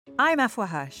I'm Afua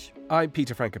Hirsch. I'm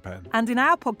Peter Frankopan. And in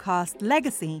our podcast,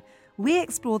 Legacy, we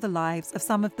explore the lives of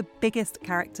some of the biggest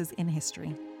characters in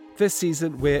history. This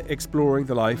season, we're exploring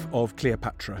the life of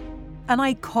Cleopatra. An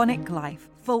iconic life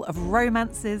full of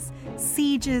romances,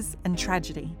 sieges, and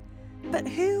tragedy. But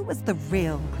who was the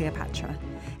real Cleopatra?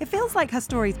 It feels like her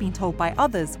story's been told by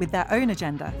others with their own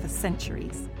agenda for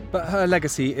centuries. But her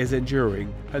legacy is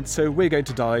enduring, and so we're going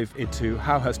to dive into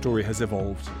how her story has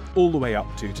evolved all the way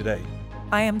up to today.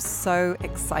 I am so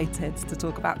excited to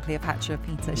talk about Cleopatra,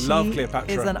 Peter. Love Cleopatra.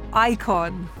 She is an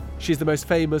icon. She's the most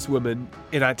famous woman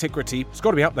in antiquity. It's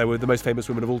got to be up there with the most famous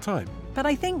women of all time. But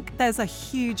I think there's a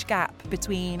huge gap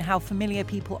between how familiar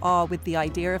people are with the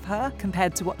idea of her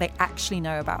compared to what they actually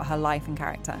know about her life and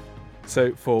character.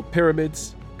 So for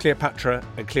Pyramids, Cleopatra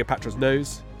and Cleopatra's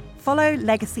Nose, follow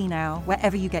Legacy now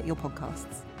wherever you get your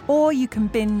podcasts. Or you can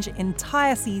binge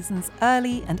entire seasons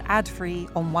early and ad-free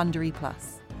on Wondery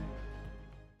Plus.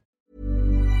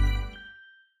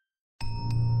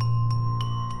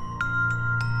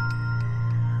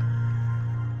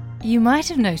 You might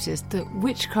have noticed that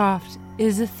witchcraft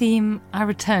is a theme I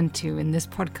return to in this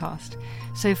podcast.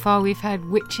 So far we've had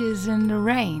witches in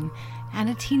Lorraine and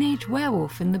a teenage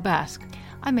werewolf in the Basque.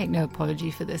 I make no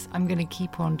apology for this. I'm going to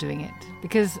keep on doing it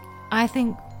because I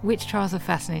think witch trials are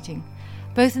fascinating,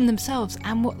 both in themselves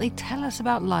and what they tell us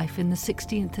about life in the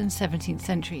 16th and 17th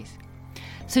centuries.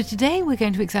 So today we're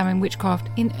going to examine witchcraft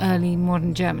in early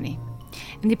modern Germany.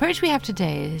 And the approach we have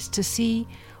today is to see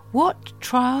what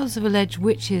trials of alleged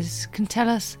witches can tell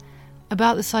us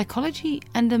about the psychology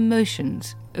and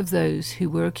emotions of those who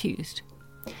were accused.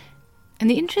 And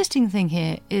the interesting thing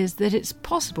here is that it's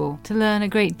possible to learn a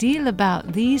great deal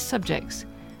about these subjects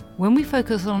when we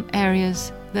focus on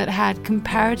areas that had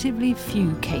comparatively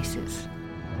few cases.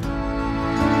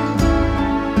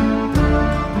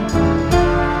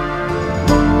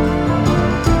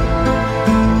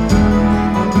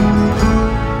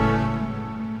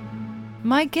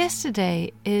 My guest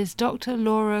today is Dr.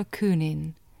 Laura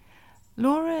Kounine.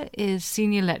 Laura is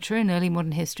Senior Lecturer in Early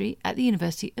Modern History at the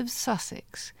University of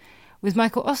Sussex. With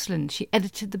Michael Osland, she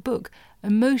edited the book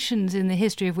Emotions in the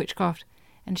History of Witchcraft,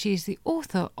 and she's the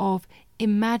author of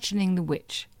Imagining the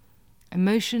Witch,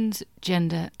 Emotions,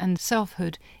 Gender and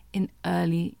Selfhood in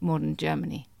Early Modern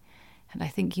Germany. And I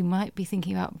think you might be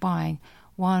thinking about buying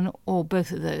one or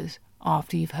both of those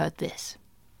after you've heard this.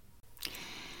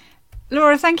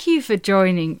 Laura, thank you for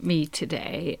joining me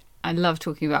today. I love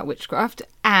talking about witchcraft,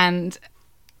 and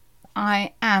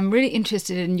I am really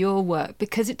interested in your work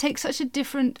because it takes such a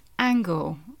different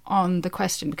angle on the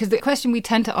question. Because the question we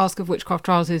tend to ask of witchcraft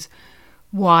trials is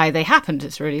why they happened.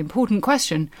 It's a really important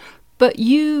question. But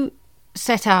you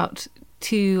set out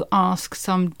to ask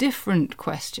some different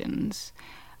questions.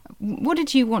 What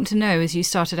did you want to know as you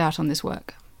started out on this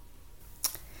work?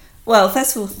 Well,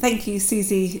 first of all, thank you,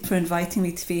 Susie, for inviting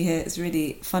me to be here. It's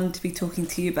really fun to be talking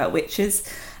to you about witches.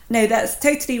 No, that's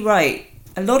totally right.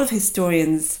 A lot of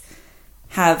historians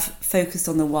have focused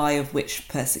on the why of witch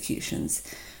persecutions.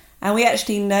 And we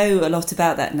actually know a lot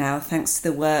about that now, thanks to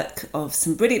the work of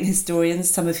some brilliant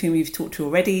historians, some of whom you've talked to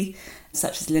already,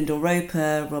 such as Lyndall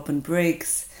Roper, Robin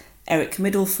Briggs, Eric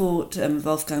Middlefort,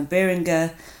 Wolfgang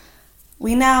Behringer.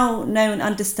 We now know and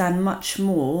understand much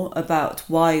more about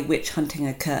why witch hunting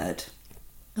occurred.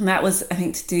 And that was, I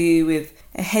think, to do with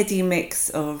a heady mix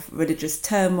of religious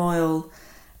turmoil,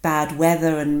 bad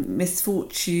weather and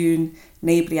misfortune,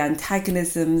 neighbourly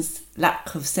antagonisms,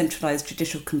 lack of centralised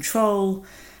judicial control,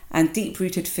 and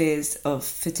deep-rooted fears of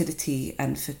fertility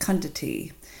and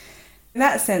fecundity. In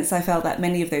that sense, I felt that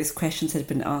many of those questions had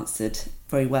been answered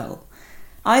very well.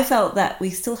 I felt that we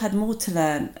still had more to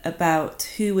learn about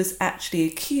who was actually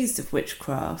accused of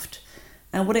witchcraft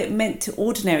and what it meant to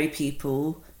ordinary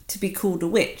people to be called a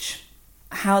witch,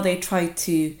 how they tried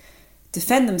to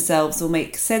defend themselves or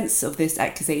make sense of this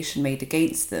accusation made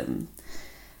against them.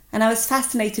 And I was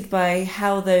fascinated by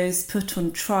how those put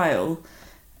on trial,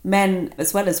 men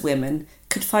as well as women,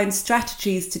 could find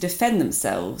strategies to defend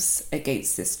themselves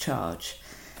against this charge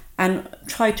and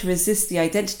try to resist the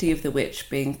identity of the witch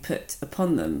being put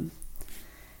upon them.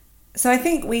 So I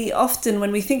think we often,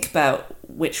 when we think about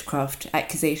witchcraft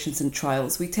accusations and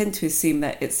trials, we tend to assume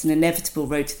that it's an inevitable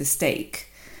road to the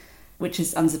stake, which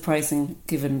is unsurprising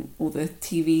given all the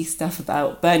TV stuff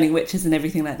about burning witches and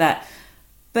everything like that.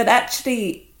 But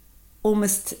actually,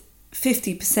 almost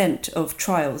 50% of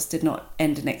trials did not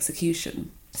end in execution.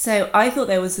 So I thought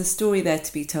there was a story there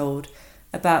to be told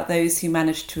about those who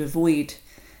managed to avoid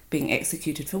being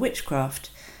executed for witchcraft,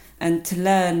 and to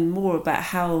learn more about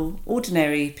how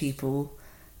ordinary people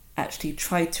actually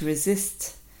tried to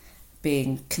resist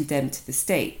being condemned to the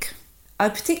stake. I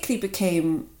particularly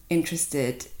became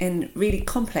interested in really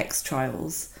complex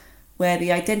trials where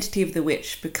the identity of the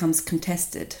witch becomes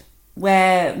contested,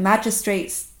 where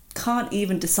magistrates can't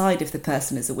even decide if the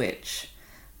person is a witch,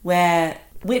 where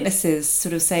witnesses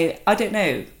sort of say, I don't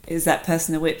know, is that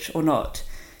person a witch or not?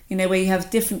 You know, where you have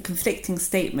different conflicting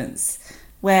statements,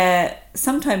 where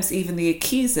sometimes even the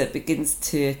accuser begins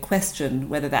to question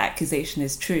whether the accusation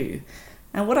is true.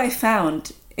 And what I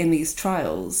found in these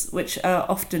trials, which are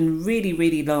often really,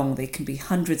 really long, they can be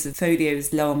hundreds of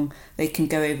folios long, they can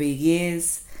go over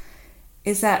years,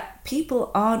 is that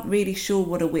people aren't really sure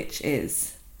what a witch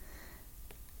is.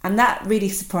 And that really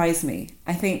surprised me.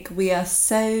 I think we are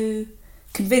so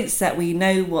convinced that we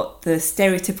know what the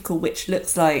stereotypical witch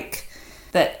looks like,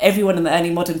 that everyone in the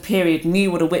early modern period knew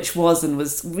what a witch was and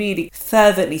was really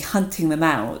fervently hunting them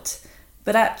out.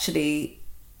 But actually,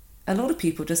 a lot of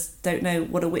people just don't know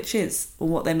what a witch is or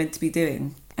what they're meant to be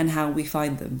doing and how we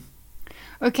find them.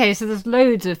 Okay, so there's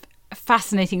loads of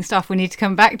fascinating stuff we need to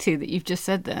come back to that you've just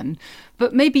said then.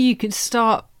 But maybe you could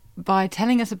start by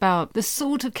telling us about the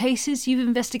sort of cases you've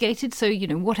investigated. So, you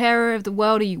know, what area of the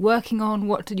world are you working on?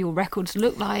 What do your records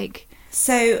look like?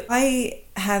 So I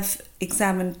have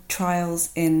examined trials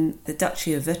in the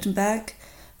duchy of Württemberg,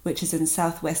 which is in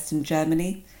southwestern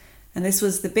Germany. And this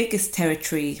was the biggest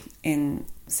territory in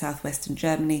southwestern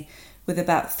Germany, with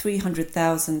about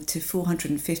 300,000 to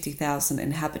 450,000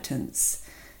 inhabitants.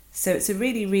 So it's a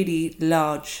really, really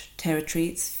large territory.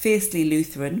 It's fiercely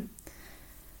Lutheran.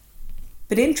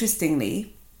 But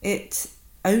interestingly, it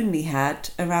only had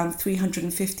around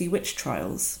 350 witch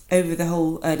trials over the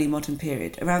whole early modern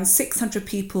period. Around 600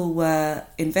 people were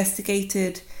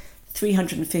investigated,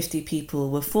 350 people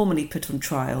were formally put on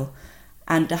trial,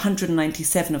 and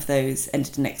 197 of those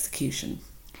ended in execution.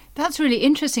 That's really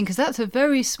interesting, because that's a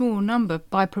very small number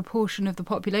by proportion of the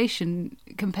population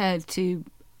compared to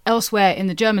elsewhere in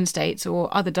the German states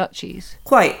or other duchies.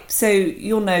 Quite. So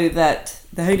you'll know that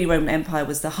the Holy Roman Empire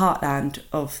was the heartland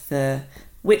of the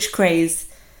witch craze.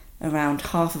 Around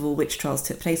half of all witch trials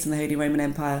took place in the Holy Roman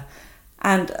Empire.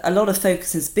 And a lot of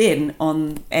focus has been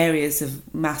on areas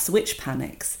of mass witch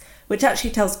panics, which actually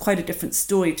tells quite a different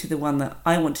story to the one that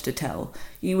I wanted to tell.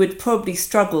 You would probably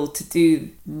struggle to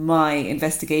do my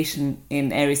investigation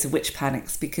in areas of witch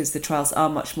panics because the trials are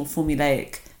much more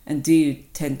formulaic and do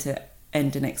tend to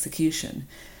end in execution.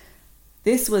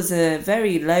 This was a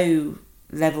very low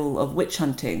level of witch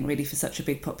hunting, really, for such a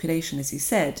big population, as you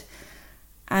said.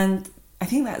 And I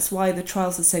think that's why the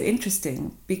trials are so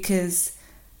interesting, because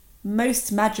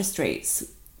most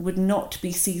magistrates would not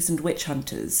be seasoned witch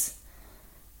hunters.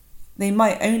 They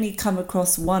might only come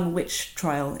across one witch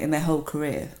trial in their whole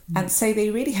career. And so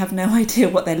they really have no idea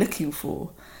what they're looking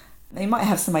for. They might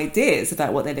have some ideas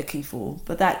about what they're looking for,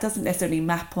 but that doesn't necessarily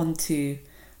map onto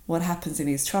what happens in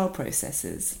these trial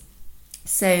processes.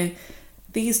 So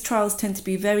these trials tend to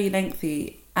be very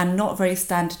lengthy and not very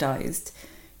standardised.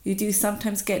 You do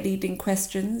sometimes get leading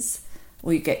questions,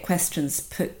 or you get questions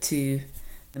put to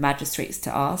the magistrates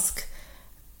to ask,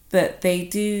 but they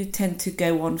do tend to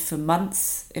go on for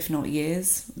months, if not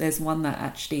years. There's one that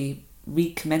actually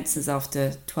recommences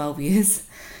after 12 years.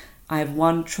 I have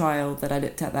one trial that I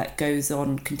looked at that goes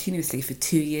on continuously for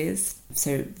 2 years.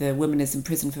 So the woman is in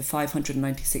prison for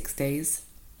 596 days.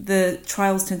 The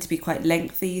trials tend to be quite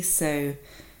lengthy, so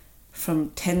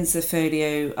from tens of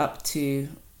folio up to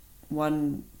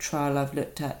one trial I've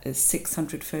looked at is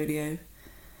 600 folio.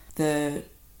 The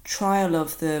trial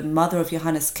of the mother of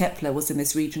Johannes Kepler was in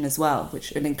this region as well,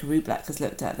 which Olinka Rublak has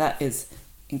looked at. That is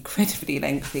incredibly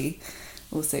lengthy.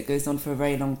 Also, it goes on for a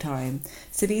very long time.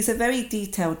 So these are very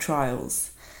detailed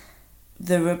trials.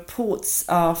 The reports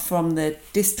are from the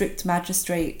district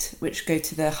magistrate, which go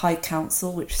to the High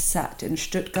Council, which sat in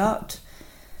Stuttgart.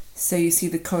 So you see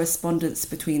the correspondence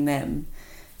between them.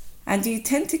 And you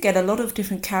tend to get a lot of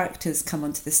different characters come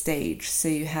onto the stage. So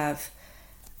you have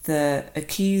the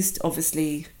accused,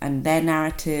 obviously, and their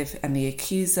narrative, and the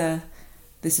accuser.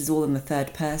 This is all in the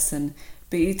third person.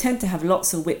 But you tend to have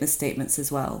lots of witness statements as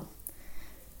well.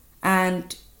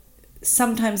 And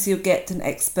sometimes you'll get an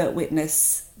expert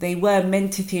witness. They were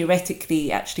meant to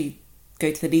theoretically actually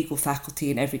go to the legal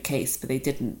faculty in every case, but they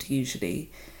didn't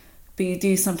usually. But you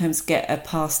do sometimes get a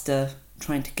pastor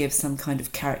trying to give some kind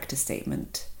of character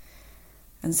statement.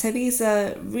 And so these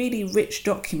are really rich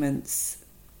documents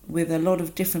with a lot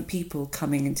of different people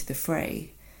coming into the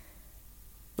fray,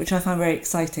 which I find very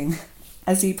exciting,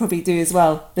 as you probably do as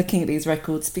well, looking at these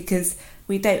records, because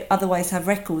we don't otherwise have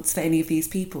records for any of these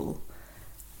people.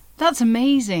 That's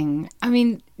amazing. I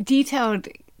mean, detailed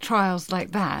trials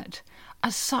like that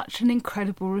as such an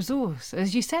incredible resource.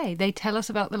 As you say, they tell us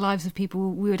about the lives of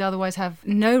people we would otherwise have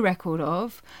no record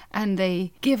of, and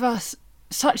they give us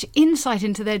such insight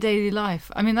into their daily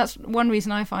life. I mean, that's one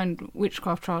reason I find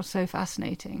witchcraft trials so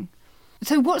fascinating.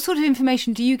 So what sort of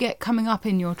information do you get coming up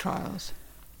in your trials?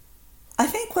 I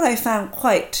think what I found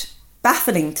quite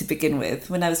baffling to begin with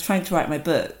when I was trying to write my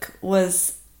book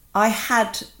was I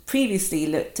had previously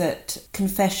looked at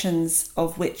confessions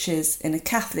of witches in a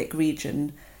Catholic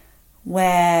region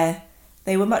where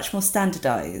they were much more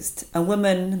standardised. A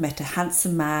woman met a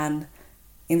handsome man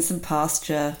in some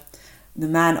pasture. The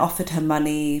man offered her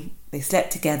money. They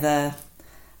slept together.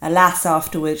 Alas,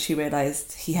 afterwards she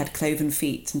realised he had cloven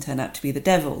feet and turned out to be the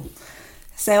devil.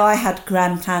 So I had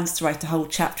grand plans to write a whole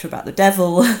chapter about the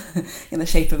devil in the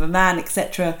shape of a man,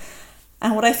 etc.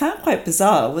 And what I found quite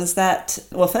bizarre was that,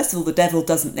 well, first of all, the devil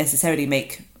doesn't necessarily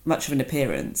make much of an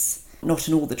appearance, not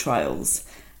in all the trials.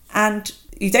 And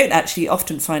you don't actually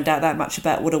often find out that much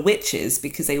about what a witch is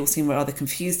because they all seem rather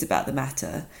confused about the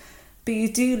matter. But you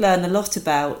do learn a lot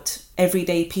about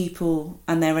everyday people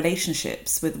and their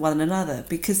relationships with one another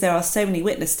because there are so many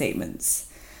witness statements.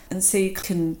 And so you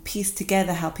can piece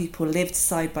together how people lived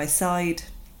side by side.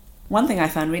 One thing I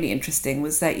found really interesting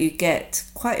was that you get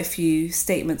quite a few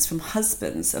statements from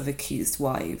husbands of accused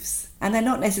wives. And they're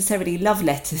not necessarily love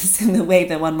letters in the way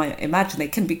that one might imagine. They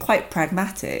can be quite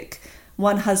pragmatic.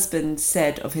 One husband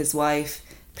said of his wife,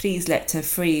 "Please let her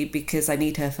free because I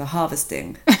need her for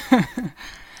harvesting."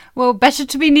 Well, better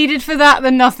to be needed for that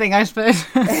than nothing, I suppose.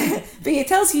 But it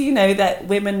tells you, that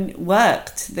women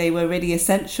worked. They were really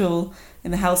essential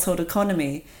in the household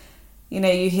economy. You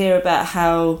hear about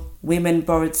how women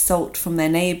borrowed salt from their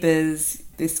neighbours,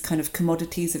 this kind of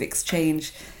commodities of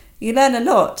exchange. You learn a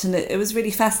lot, and it was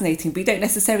really fascinating, but you don't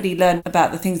necessarily learn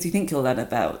about the things you think you'll learn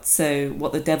about. So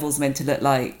what the devil's meant to look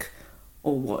like,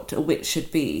 or what a witch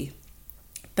should be.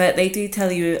 But they do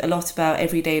tell you a lot about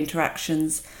everyday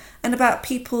interactions and about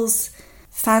people's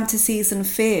fantasies and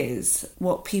fears,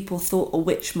 what people thought a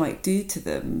witch might do to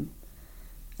them.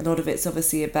 A lot of it's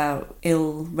obviously about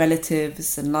ill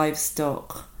relatives and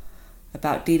livestock,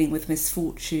 about dealing with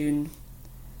misfortune,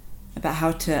 about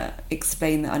how to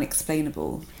explain the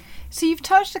unexplainable. So you've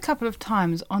touched a couple of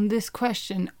times on this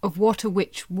question of what a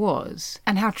witch was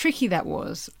and how tricky that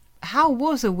was. How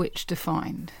was a witch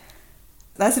defined?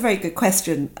 That's a very good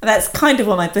question. That's kind of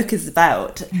what my book is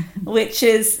about, which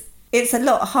is it's a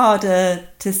lot harder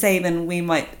to say than we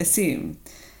might assume.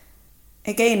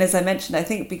 Again, as I mentioned, I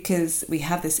think because we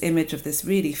have this image of this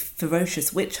really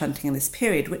ferocious witch hunting in this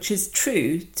period, which is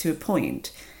true to a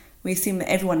point, we assume that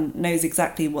everyone knows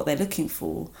exactly what they're looking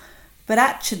for. But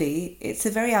actually, it's a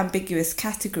very ambiguous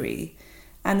category,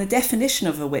 and the definition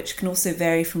of a witch can also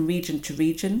vary from region to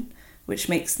region, which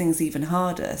makes things even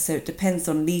harder. So it depends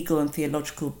on legal and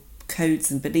theological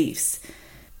codes and beliefs.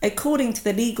 According to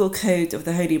the legal code of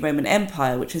the Holy Roman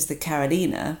Empire, which is the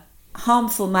Kounine,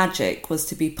 harmful magic was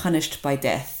to be punished by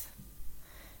death.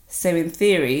 So in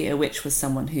theory, a witch was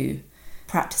someone who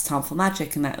practiced harmful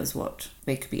magic, and that was what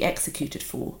they could be executed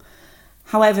for.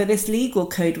 However, this legal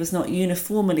code was not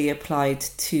uniformly applied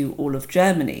to all of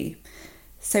Germany.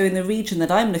 So in the region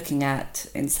that I'm looking at,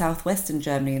 in southwestern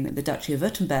Germany, in the duchy of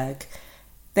Württemberg,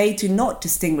 they do not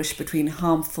distinguish between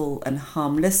harmful and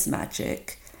harmless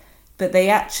magic, but they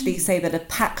actually say that a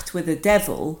pact with the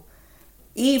devil,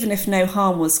 even if no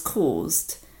harm was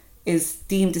caused, is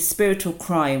deemed a spiritual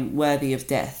crime worthy of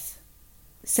death.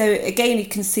 So again, you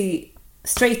can see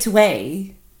straight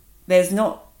away there's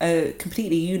not a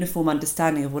completely uniform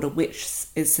understanding of what a witch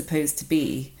is supposed to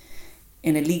be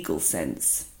in a legal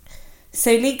sense.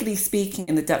 So legally speaking,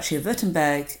 in the Duchy of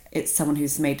Württemberg, it's someone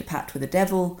who's made a pact with the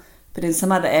devil, but in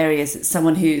some other areas it's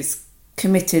someone who's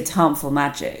committed harmful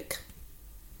magic.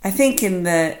 I think in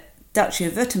the Duchy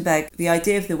of Württemberg, the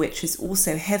idea of the witch is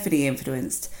also heavily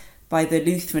influenced by the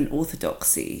Lutheran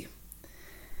orthodoxy.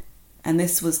 And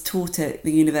this was taught at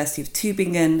the University of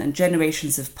Tübingen, and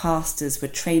generations of pastors were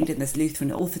trained in this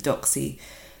Lutheran orthodoxy,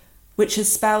 which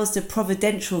espoused a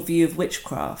providential view of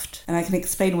witchcraft. And I can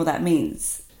explain what that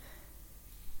means.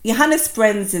 Johannes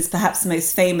Brenz is perhaps the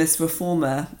most famous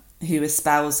reformer who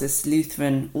espoused this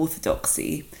Lutheran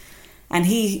orthodoxy. And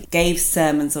he gave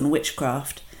sermons on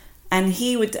witchcraft. And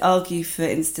he would argue, for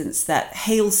instance, that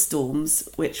hailstorms,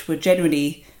 which were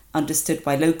generally understood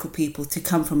by local people to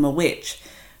come from a witch,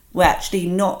 were actually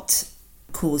not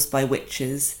caused by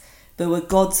witches, but were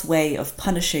God's way of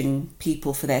punishing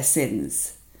people for their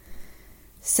sins.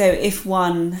 So if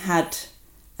one had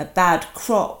a bad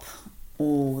crop,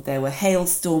 or there were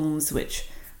hailstorms which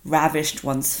ravished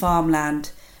one's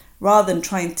farmland, rather than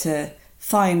trying to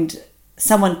find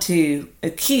someone to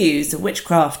accuse of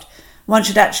witchcraft, one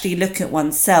should actually look at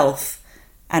oneself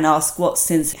and ask what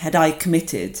sins had I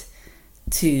committed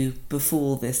to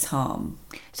befall this harm.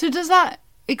 So does that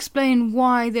explain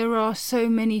why there are so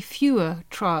many fewer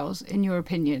trials, in your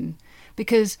opinion?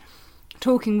 Because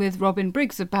talking with Robin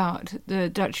Briggs about the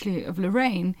Duchy of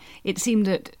Lorraine, it seemed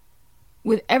that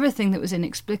with everything that was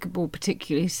inexplicable,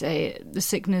 particularly, say, the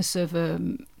sickness of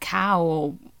a cow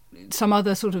or some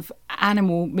other sort of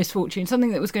animal misfortune,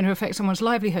 something that was going to affect someone's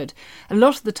livelihood, a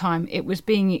lot of the time it was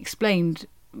being explained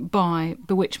by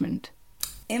bewitchment.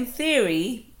 In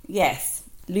theory, yes.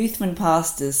 Lutheran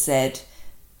pastors said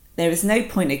there is no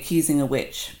point accusing a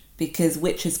witch because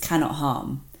witches cannot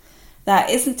harm. That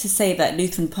isn't to say that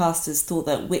Lutheran pastors thought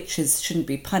that witches shouldn't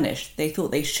be punished. They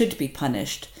thought they should be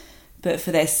punished, but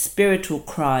for their spiritual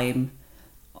crime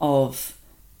of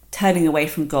turning away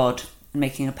from God and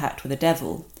making a pact with the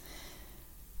devil.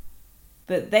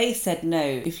 But they said no,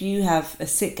 if you have a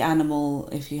sick animal,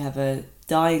 if you have a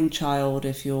dying child,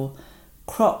 if your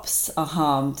crops are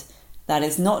harmed, that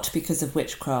is not because of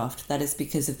witchcraft, that is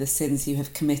because of the sins you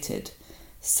have committed.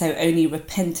 So only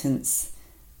repentance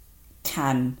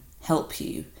can help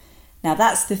you. Now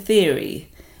that's the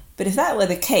theory, but if that were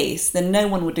the case, then no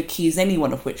one would accuse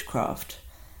anyone of witchcraft.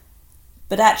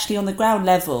 But actually on the ground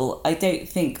level, I don't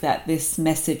think that this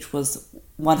message was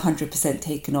 100%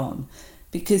 taken on,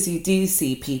 because you do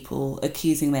see people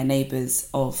accusing their neighbours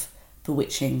of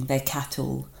bewitching their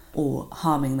cattle or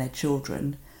harming their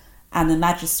children, and the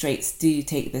magistrates do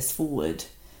take this forward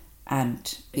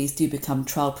and these do become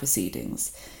trial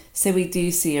proceedings. So we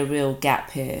do see a real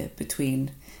gap here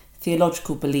between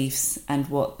theological beliefs and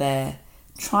what they're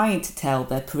trying to tell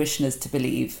their parishioners to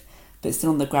believe, but still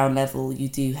on the ground level you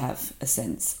do have a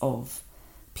sense of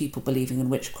people believing in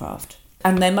witchcraft.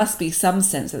 And there must be some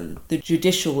sense that the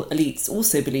judicial elites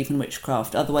also believe in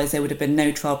witchcraft, otherwise there would have been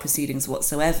no trial proceedings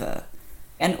whatsoever.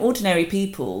 And ordinary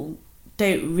people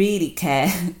don't really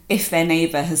care if their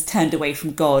neighbour has turned away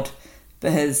from God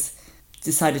but has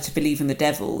decided to believe in the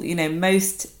devil. You know,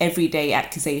 most everyday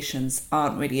accusations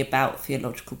aren't really about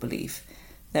theological belief.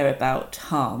 They're about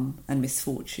harm and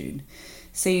misfortune.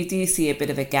 So you do see a bit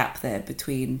of a gap there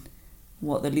between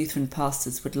what the Lutheran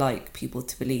pastors would like people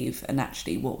to believe and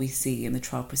actually what we see in the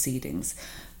trial proceedings.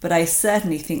 But I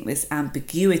certainly think this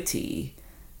ambiguity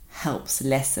helps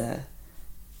lesser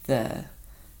the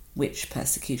witch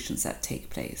persecutions that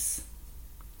take place.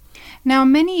 Now,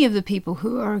 many of the people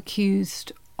who are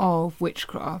accused of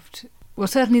witchcraft, well,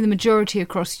 certainly the majority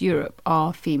across Europe,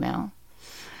 are female.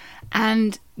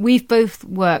 And we've both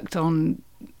worked on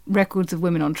records of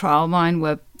women on trial. Mine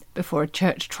were before a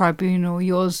church tribunal,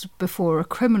 yours before a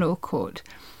criminal court.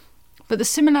 But the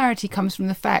similarity comes from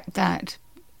the fact that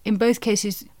in both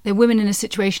cases, they're women in a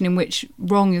situation in which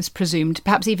wrong is presumed,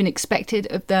 perhaps even expected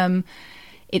of them.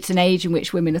 It's an age in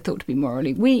which women are thought to be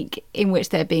morally weak, in which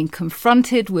they're being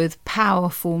confronted with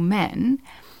powerful men.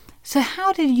 So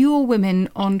how did your women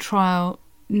on trial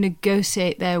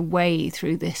negotiate their way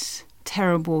through this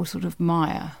terrible sort of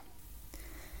mire?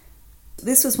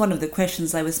 This was one of the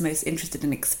questions I was most interested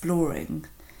in exploring.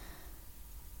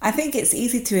 I think it's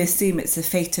easy to assume it's a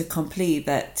fait accompli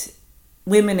that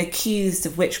women accused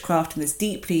of witchcraft in this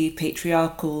deeply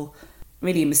patriarchal,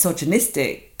 really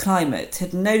misogynistic climate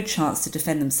had no chance to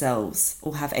defend themselves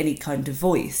or have any kind of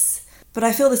voice. But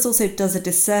I feel this also does a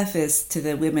disservice to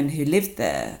the women who lived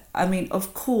there. I mean,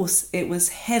 of course, it was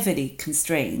heavily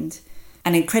constrained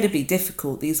and incredibly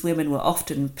difficult. These women were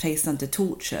often placed under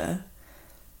torture.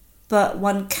 But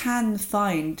one can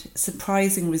find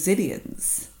surprising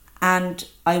resilience and,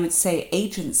 I would say,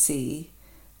 agency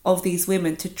of these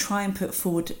women to try and put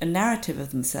forward a narrative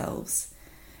of themselves.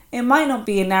 It might not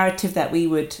be a narrative that we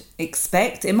would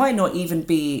expect. It might not even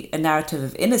be a narrative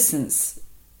of innocence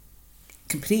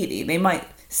completely. They might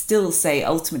still say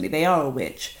ultimately they are a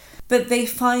witch. But they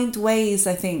find ways,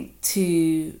 I think,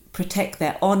 to protect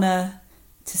their honour,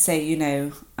 to say, you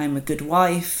know, I'm a good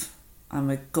wife, I'm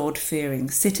a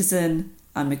God-fearing citizen,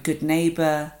 I'm a good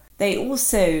neighbour. They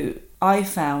also, I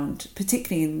found,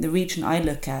 particularly in the region I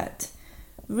look at,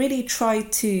 really try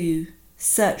to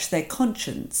search their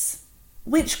conscience.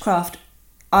 Witchcraft,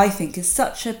 I think, is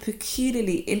such a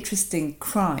peculiarly interesting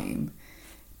crime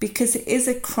because it is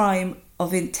a crime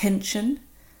of intention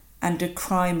and a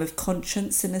crime of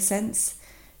conscience in a sense,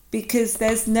 because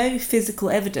there's no physical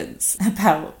evidence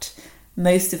about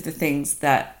most of the things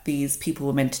that these people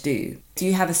were meant to do. Do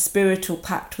you have a spiritual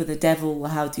pact with the devil?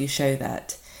 How do you show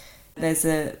that? There's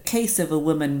a case of a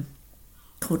woman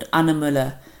called Anna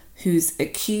Müller who's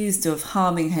accused of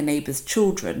harming her neighbour's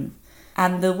children.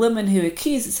 And the woman who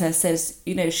accuses her says,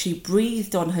 you know, she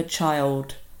breathed on her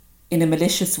child in a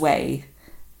malicious way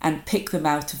and pick them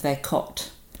out of their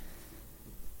cot.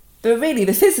 But really,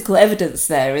 the physical evidence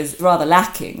there is rather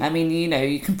lacking. I mean,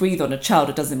 you can breathe on a child,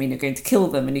 it doesn't mean you're going to kill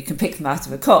them, and you can pick them out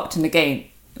of a cot, and again,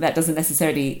 that doesn't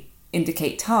necessarily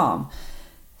indicate harm.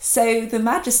 So the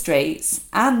magistrates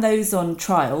and those on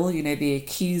trial, the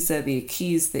accuser, the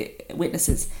accused, the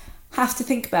witnesses, have to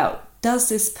think about, does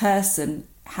this person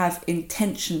have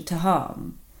intention to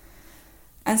harm?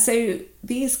 And so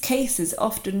these cases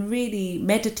often really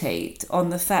meditate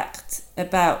on the fact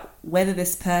about whether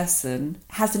this person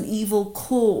has an evil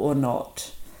core or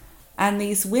not. And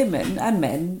these women and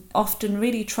men often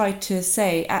really try to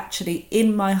say, actually,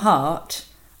 in my heart,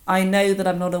 I know that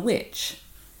I'm not a witch.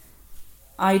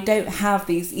 I don't have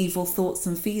these evil thoughts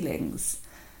and feelings.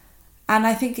 And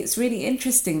I think it's really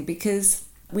interesting because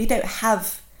we don't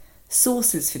have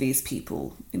sources for these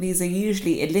people. These are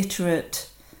usually illiterate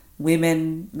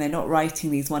women. They're not writing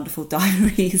these wonderful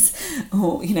diaries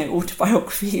or,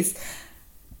 autobiographies.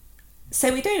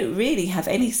 So we don't really have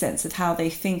any sense of how they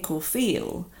think or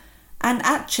feel. And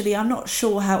actually, I'm not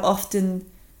sure how often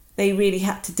they really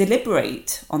had to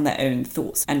deliberate on their own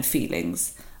thoughts and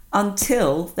feelings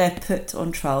until they're put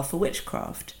on trial for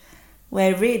witchcraft,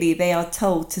 where really they are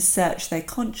told to search their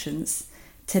conscience,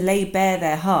 to lay bare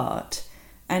their heart,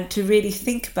 and to really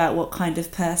think about what kind of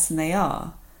person they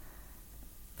are.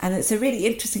 And it's a really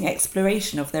interesting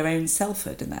exploration of their own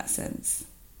selfhood in that sense.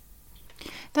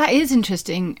 That is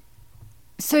interesting.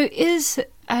 So is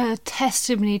a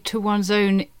testimony to one's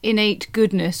own innate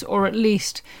goodness, or at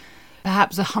least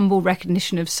perhaps a humble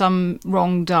recognition of some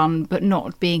wrong done but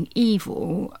not being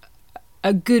evil,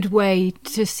 a good way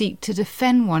to seek to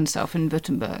defend oneself in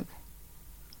Württemberg?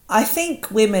 I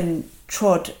think women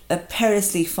trod a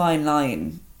perilously fine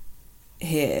line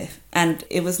here, and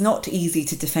it was not easy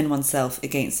to defend oneself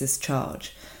against this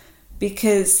charge,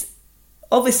 because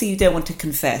obviously you don't want to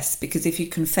confess, because if you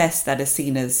confess, that is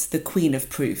seen as the queen of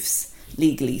proofs,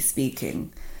 legally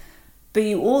speaking. But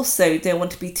you also don't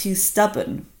want to be too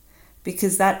stubborn,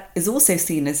 because that is also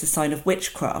seen as a sign of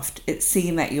witchcraft. It's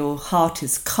seen that your heart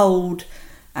is cold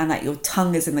and that your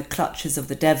tongue is in the clutches of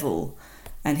the devil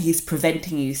and he's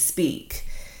preventing you speak.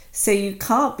 So you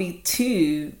can't be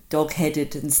too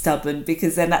dog-headed and stubborn,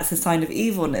 because then that's a sign of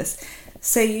evilness.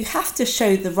 So you have to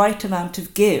show the right amount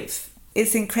of give.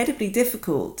 It's incredibly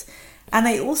difficult. And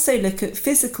they also look at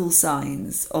physical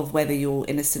signs of whether you're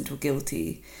innocent or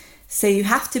guilty. So you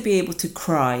have to be able to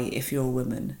cry if you're a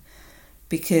woman,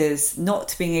 because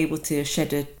not being able to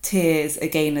shed a tear is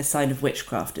again a sign of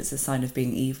witchcraft. It's a sign of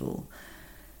being evil.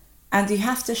 And you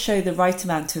have to show the right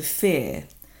amount of fear.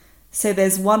 So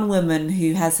there's one woman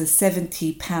who has a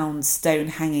 70-pound stone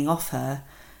hanging off her,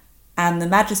 and the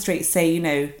magistrates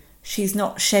say, she's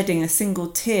not shedding a single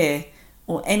tear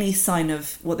or any sign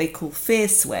of what they call fear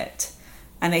sweat.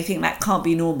 And they think that can't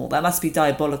be normal. That must be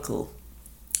diabolical.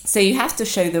 So you have to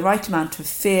show the right amount of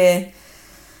fear,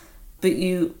 but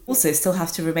you also still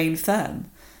have to remain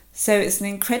firm. So it's an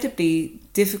incredibly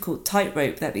difficult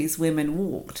tightrope that these women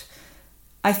walked.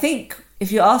 I think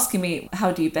if you're asking me,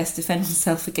 how do you best defend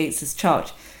yourself against this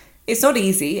charge? It's not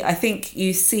easy. I think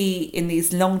you see in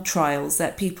these long trials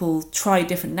that people try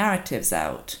different narratives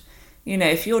out.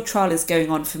 If your trial is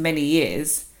going on for many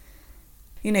years,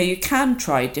 you can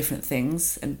try different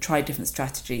things and try different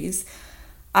strategies.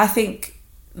 I think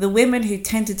the women who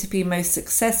tended to be most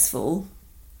successful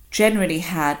generally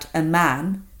had a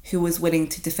man who was willing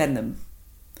to defend them.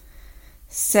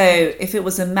 So if it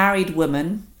was a married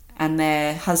woman and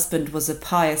their husband was a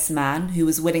pious man who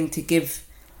was willing to give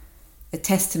a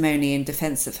testimony in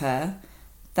defence of her,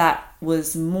 that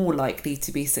was more likely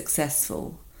to be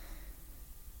successful.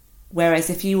 Whereas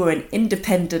if you were an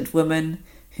independent woman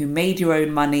who made your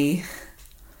own money,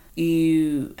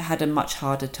 you had a much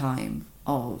harder time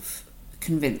of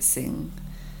convincing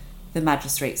the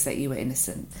magistrates that you were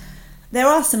innocent. There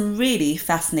are some really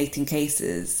fascinating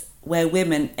cases where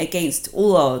women, against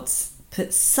all odds,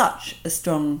 put such a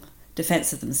strong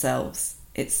defence of themselves.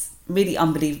 It's really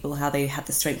unbelievable how they had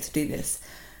the strength to do this.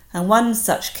 And one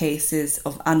such case is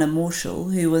of Anna Morschel,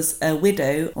 who was a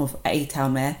widow of a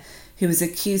town mayor, who was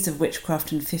accused of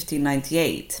witchcraft in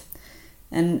 1598.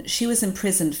 And she was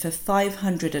imprisoned for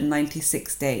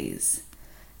 596 days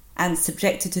and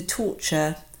subjected to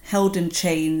torture, held in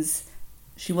chains.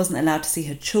 She wasn't allowed to see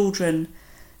her children.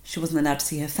 She wasn't allowed to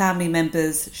see her family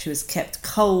members. She was kept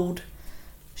cold.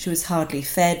 She was hardly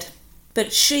fed.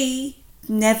 But she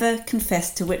never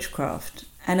confessed to witchcraft.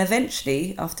 And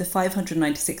eventually, after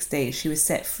 596 days, she was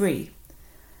set free.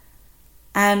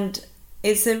 And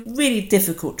it's a really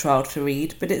difficult trial to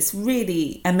read, but it's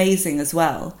really amazing as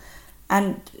well.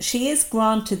 And she is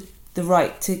granted the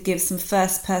right to give some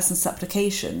first-person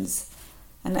supplications.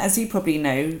 And as you probably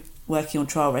know, working on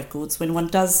trial records, when one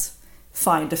does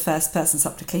find a first-person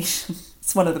supplication,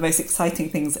 it's one of the most exciting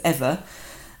things ever,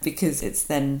 because it's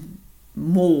then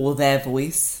more their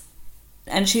voice.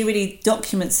 And she really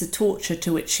documents the torture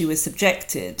to which she was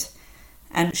subjected.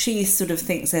 And she sort of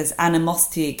thinks there's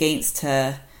animosity against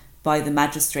her by the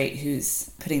magistrate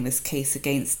who's putting this case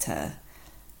against her.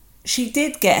 She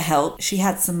did get help. She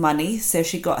had some money, so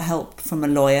she got help from a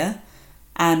lawyer.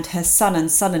 And her son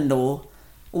and son-in-law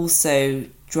also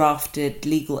drafted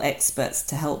legal experts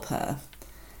to help her.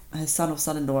 Her son or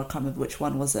son-in-law, I can't remember which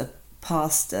one, was a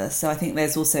pastor. So I think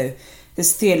there's also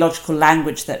this theological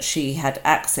language that she had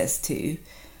access to.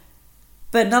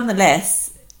 But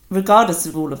nonetheless, regardless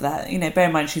of all of that, bear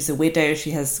in mind she's a widow,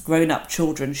 she has grown-up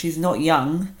children, she's not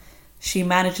young. She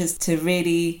manages to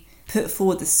really put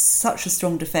forward such a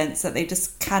strong defence that they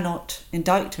just cannot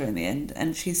indict her in the end,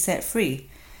 and she's set free.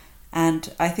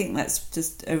 And I think that's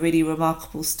just a really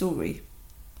remarkable story.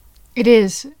 It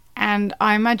is. And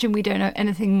I imagine we don't know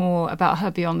anything more about her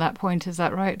beyond that point, is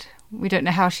that right? We don't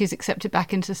know how she's accepted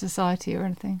back into society or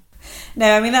anything.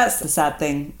 No, I mean, that's the sad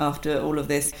thing after all of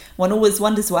this. One always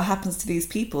wonders what happens to these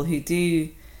people who do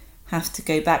have to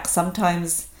go back.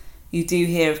 Sometimes you do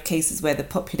hear of cases where the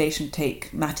population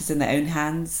take matters in their own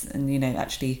hands and,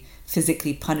 actually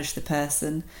physically punish the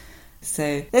person.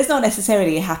 So there's not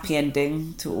necessarily a happy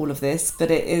ending to all of this,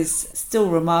 but it is still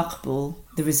remarkable,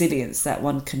 the resilience that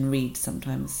one can read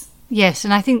sometimes. Yes,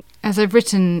 and I think, as I've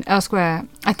written elsewhere,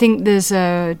 I think there's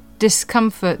a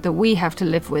discomfort that we have to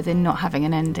live with in not having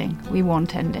an ending. We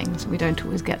want endings, we don't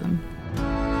always get them.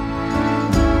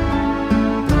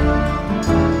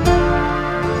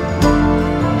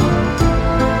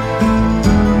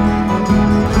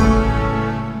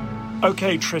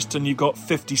 Okay, Tristan, you got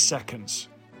 50 seconds.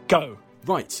 Go.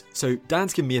 Right, so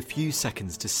Dan's given me a few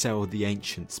seconds to sell the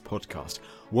Ancients podcast.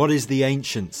 What is the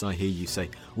Ancients, I hear you say?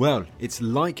 Well, it's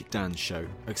like Dan's show,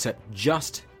 except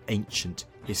just ancient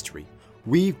history.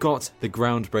 We've got the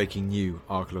groundbreaking new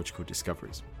archaeological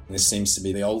discoveries. This seems to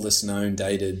be the oldest known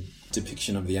dated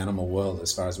depiction of the animal world,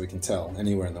 as far as we can tell,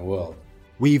 anywhere in the world.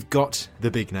 We've got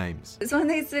the big names. It's one of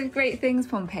those sort of great things,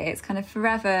 Pompeii. It's kind of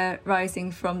forever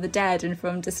rising from the dead and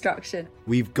from destruction.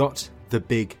 We've got the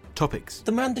big topics.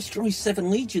 The man destroys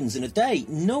 7 legions in a day.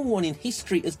 No one in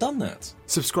history has done that.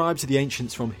 Subscribe to the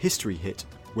Ancients from History Hit,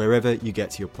 wherever you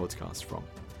get your podcast from.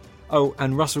 Oh,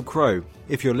 and Russell Crowe,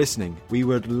 if you're listening, we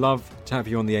would love to have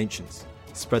you on the Ancients.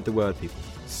 Spread the word, people.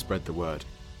 Spread the word.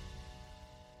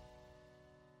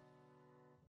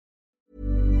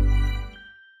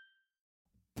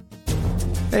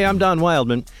 Hey, I'm Don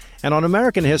Wildman, and on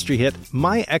American History Hit,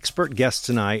 my expert guests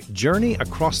and I journey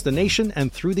across the nation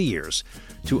and through the years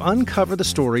to uncover the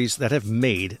stories that have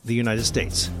made the United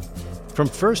States. From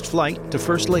first flight to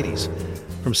first ladies,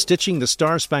 from stitching the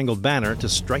Star-Spangled Banner to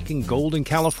striking gold in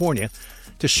California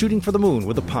to shooting for the moon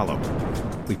with Apollo,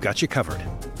 we've got you covered.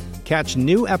 Catch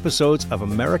new episodes of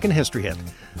American History Hit,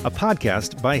 a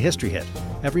podcast by History Hit,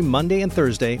 every Monday and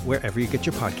Thursday wherever you get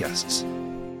your podcasts.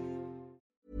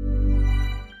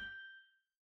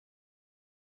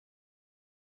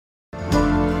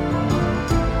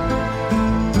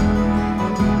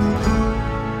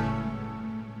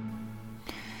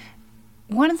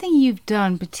 One thing you've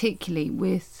done particularly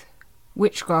with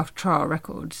Witchcraft trial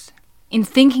records, in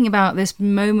thinking about this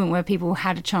moment where people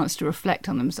had a chance to reflect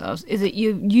on themselves, is that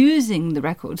you're using the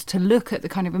records to look at the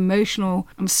kind of emotional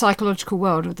and psychological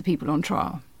world of the people on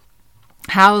trial.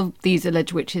 How these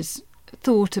alleged witches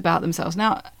thought about themselves.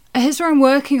 Now, a historian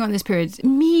working on this period is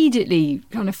immediately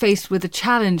kind of faced with a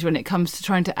challenge when it comes to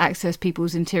trying to access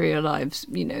people's interior lives,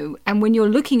 and when you're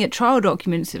looking at trial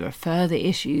documents, there are further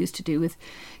issues to do with,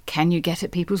 can you get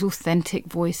at people's authentic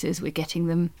voices? We're getting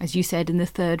them, as you said, in the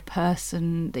third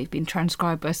person, they've been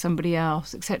transcribed by somebody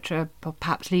else, etc.,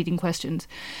 perhaps leading questions.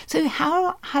 So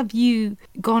how have you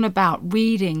gone about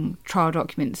reading trial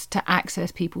documents to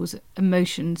access people's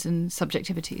emotions and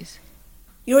subjectivities?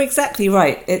 You're exactly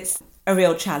right. It's a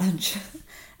real challenge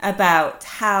about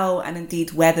how and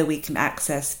indeed whether we can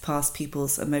access past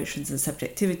people's emotions and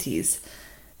subjectivities,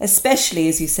 especially,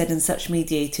 as you said, in such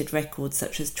mediated records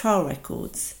such as trial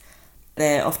records.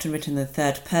 They're often written in the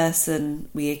third person.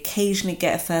 We occasionally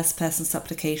get a first person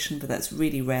supplication, but that's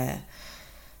really rare.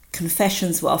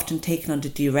 Confessions were often taken under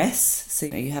duress, so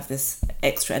you have this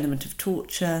extra element of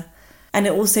torture. And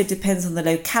it also depends on the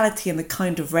locality and the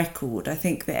kind of record. I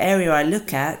think the area I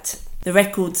look at, the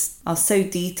records are so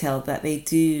detailed that they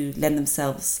do lend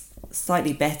themselves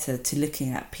slightly better to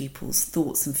looking at people's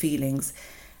thoughts and feelings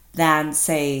than,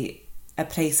 say, a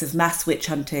place of mass witch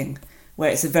hunting where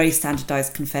it's a very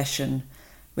standardised confession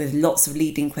with lots of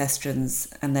leading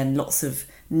questions and then lots of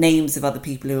names of other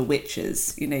people who are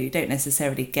witches. You know, you don't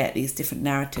necessarily get these different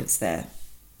narratives there.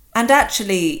 And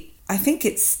actually, I think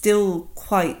it's still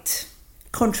quite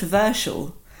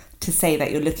controversial to say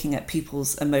that you're looking at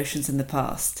people's emotions in the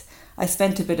past. I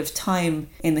spent a bit of time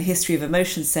in the History of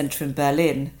Emotions Centre in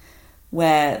Berlin,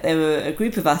 where there were a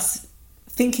group of us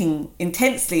thinking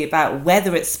intensely about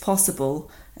whether it's possible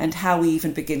and how we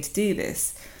even begin to do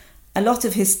this. A lot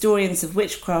of historians of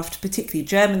witchcraft, particularly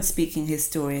German-speaking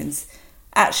historians,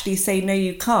 actually say, no,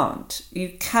 you can't. You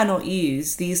cannot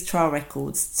use these trial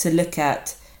records to look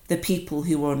at the people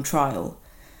who were on trial.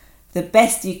 The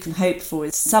best you can hope for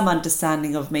is some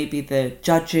understanding of maybe the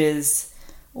judges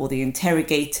or the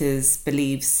interrogators'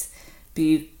 beliefs, but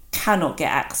you cannot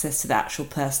get access to the actual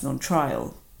person on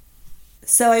trial.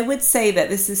 So I would say that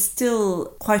this is still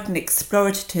quite an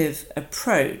explorative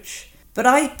approach, but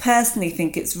I personally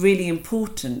think it's really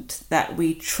important that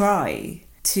we try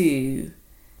to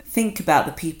think about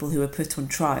the people who are put on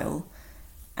trial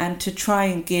and to try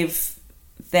and give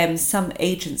them some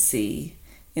agency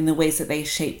in the ways that they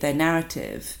shape their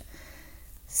narrative.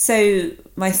 So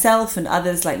myself and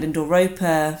others like Lyndall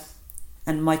Roper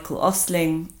and Michael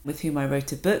Ostling, with whom I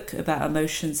wrote a book about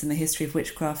emotions and the history of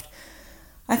witchcraft,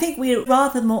 I think we're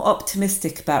rather more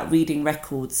optimistic about reading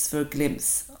records for a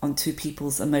glimpse onto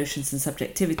people's emotions and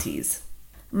subjectivities.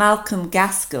 Malcolm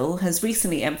Gaskell has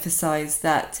recently emphasised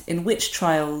that in witch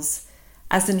trials,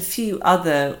 as in few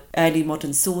other early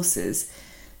modern sources,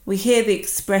 we hear the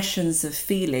expressions of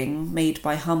feeling made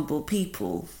by humble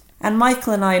people. And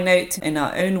Michael and I note in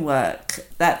our own work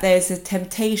that there's a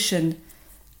temptation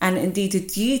and indeed a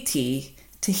duty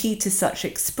to heed to such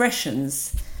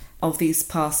expressions of these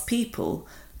past people,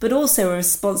 but also a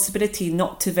responsibility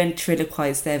not to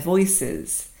ventriloquise their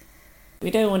voices. We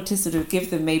don't want to sort of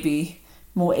give them maybe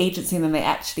more agency than they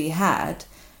actually had,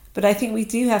 but I think we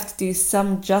do have to do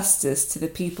some justice to the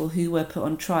people who were put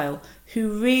on trial,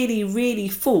 who really, really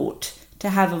fought to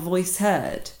have a voice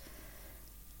heard.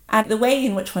 And the way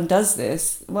in which one does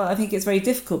this, well, I think it's very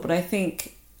difficult, but I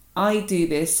think I do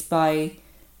this by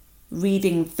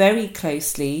reading very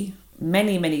closely,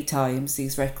 many, many times,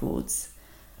 these records,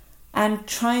 and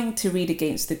trying to read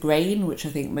against the grain, which I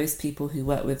think most people who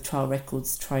work with trial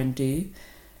records try and do,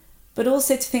 but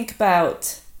also to think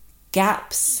about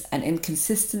gaps and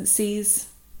inconsistencies.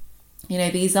 You know,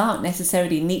 these aren't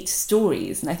necessarily neat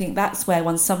stories, and I think that's where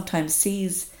one sometimes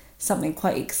sees something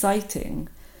quite exciting.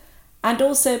 And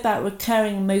also about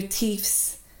recurring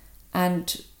motifs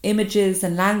and images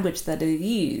and language that are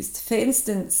used. For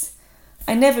instance,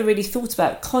 I never really thought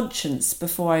about conscience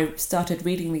before I started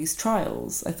reading these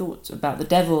trials. I thought about the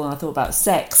devil, and I thought about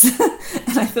sex,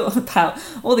 and I thought about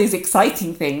all these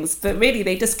exciting things, but really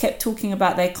they just kept talking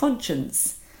about their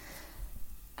conscience.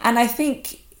 And I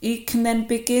think you can then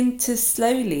begin to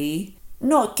slowly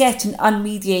not get an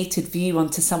unmediated view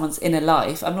onto someone's inner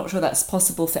life. I'm not sure that's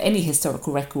possible for any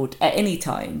historical record at any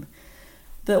time,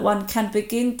 but one can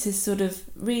begin to sort of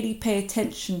really pay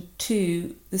attention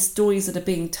to the stories that are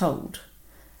being told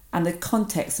and the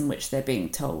context in which they're being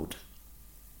told.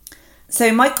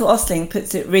 So Michael Ostling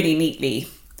puts it really neatly.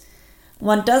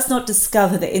 One does not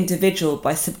discover the individual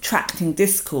by subtracting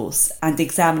discourse and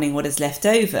examining what is left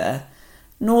over,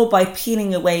 nor by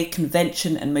peeling away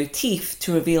convention and motif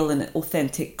to reveal an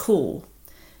authentic core.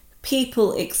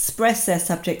 People express their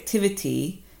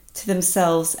subjectivity to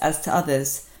themselves as to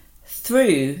others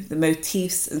through the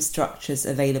motifs and structures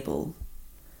available.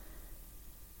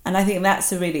 And I think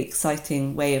that's a really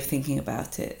exciting way of thinking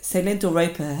about it. So Lyndall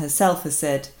Roper herself has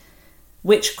said,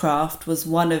 witchcraft was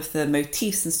one of the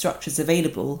motifs and structures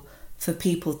available for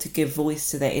people to give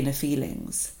voice to their inner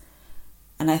feelings.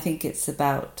 And I think it's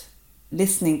about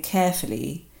listening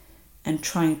carefully and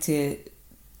trying to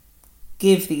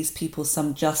give these people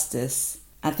some justice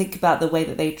and think about the way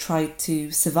that they tried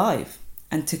to survive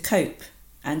and to cope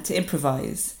and to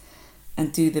improvise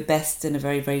and do the best in a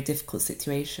very, very difficult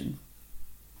situation.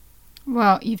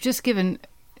 Well, you've just given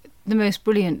the most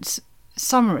brilliant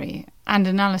summary and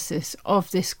analysis of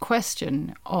this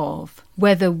question of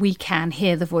whether we can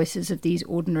hear the voices of these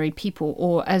ordinary people,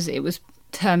 or as it was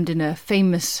termed in a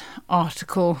famous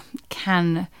article,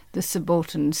 can the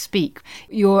subaltern speak?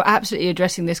 You're absolutely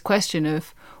addressing this question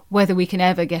of whether we can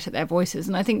ever get at their voices.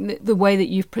 And I think that the way that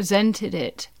you've presented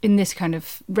it in this kind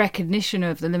of recognition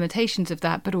of the limitations of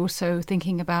that, but also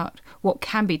thinking about what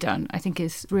can be done, I think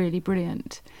is really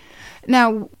brilliant.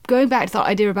 Now, going back to that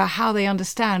idea about how they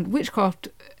understand witchcraft,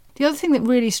 the other thing that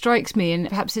really strikes me, and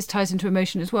perhaps this ties into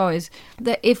emotion as well, is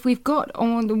that if we've got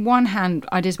on the one hand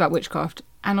ideas about witchcraft,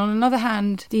 And on another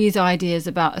hand, these ideas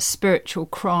about a spiritual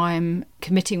crime,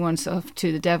 committing oneself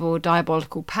to the devil,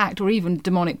 diabolical pact, or even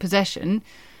demonic possession.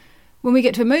 When we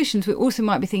get to emotions, we also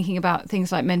might be thinking about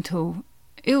things like mental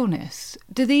illness.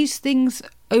 Do these things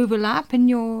overlap in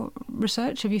your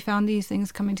research? Have you found these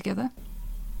things coming together?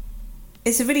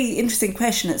 It's a really interesting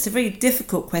question. It's a very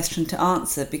difficult question to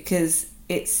answer because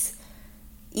it's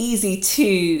easy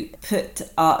to put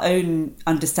our own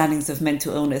understandings of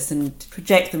mental illness and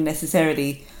project them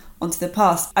necessarily onto the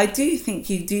past. I do think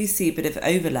you do see a bit of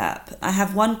overlap. I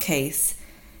have one case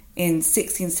in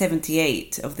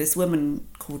 1678 of this woman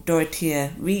called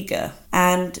Dorothea Rieger,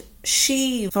 and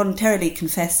she voluntarily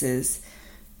confesses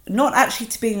not actually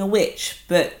to being a witch,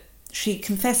 but she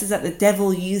confesses that the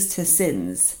devil used her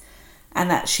sins and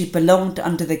that she belonged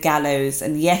under the gallows,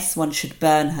 and yes, one should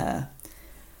burn her.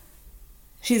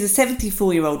 She's a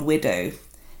 74-year-old widow,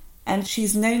 and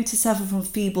she's known to suffer from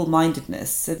feeble-mindedness.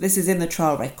 So this is in the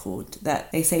trial record,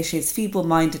 that they say she has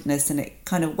feeble-mindedness and it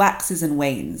kind of waxes and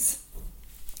wanes.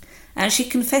 And she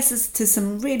confesses to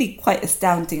some really quite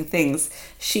astounding things.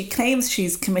 She claims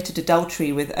she's committed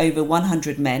adultery with over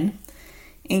 100 men,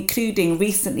 including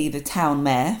recently the town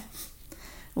mayor,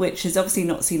 which is obviously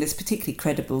not seen as particularly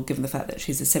credible given the fact that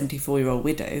she's a 74-year-old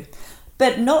widow,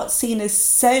 but not seen as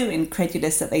so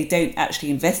incredulous that they don't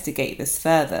actually investigate this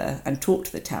further and talk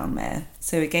to the town mayor.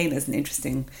 So again, there's an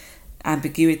interesting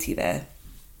ambiguity there.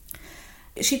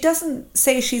 She doesn't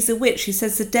say she's a witch. She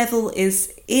says the devil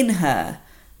is in her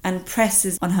and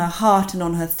presses on her heart and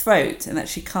on her throat and that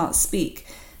she can't speak.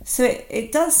 So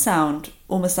it does sound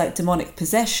almost like demonic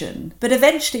possession. But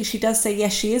eventually she does say,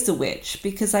 yes, she is a witch,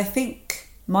 because I think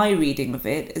my reading of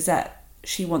it is that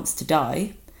she wants to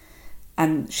die.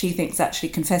 And she thinks actually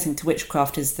confessing to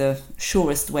witchcraft is the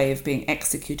surest way of being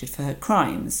executed for her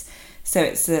crimes. So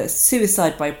it's a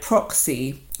suicide by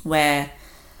proxy where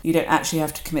you don't actually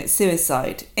have to commit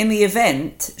suicide. In the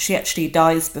event, she actually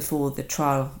dies before the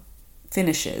trial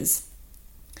finishes.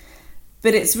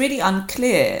 But it's really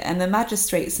unclear, and the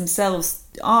magistrates themselves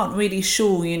aren't really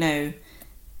sure,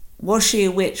 was she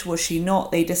a witch, was she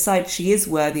not? They decide she is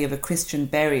worthy of a Christian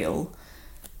burial,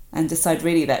 and decide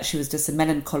really that she was just a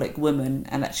melancholic woman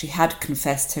and that she had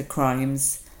confessed her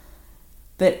crimes.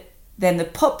 But then the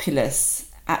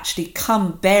populace actually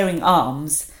come bearing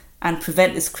arms and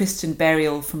prevent this Christian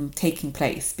burial from taking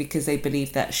place because they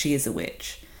believe that she is a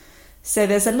witch. So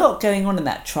there's a lot going on in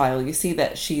that trial. You see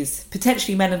that she's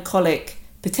potentially melancholic,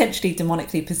 potentially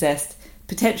demonically possessed,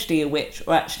 potentially a witch,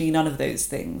 or actually none of those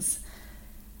things.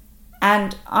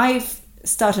 And I've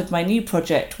started my new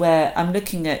project where I'm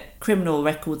looking at criminal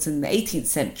records in the 18th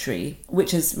century,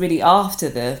 which is really after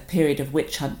the period of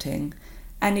witch hunting.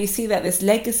 And you see that this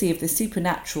legacy of the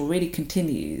supernatural really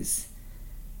continues.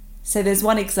 So there's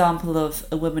one example of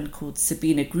a woman called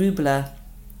Sabina Grubler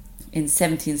in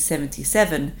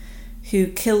 1777 who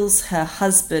kills her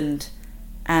husband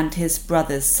and his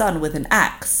brother's son with an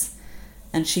axe.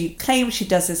 And she claims she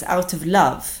does this out of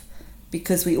love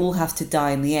because we all have to die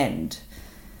in the end.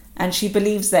 And she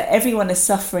believes that everyone is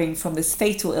suffering from this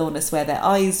fatal illness where their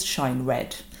eyes shine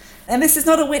red. And this is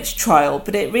not a witch trial,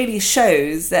 but it really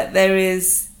shows that there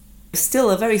is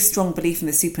still a very strong belief in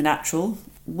the supernatural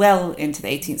well into the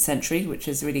 18th century, which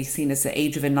is really seen as the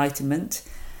Age of Enlightenment.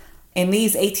 In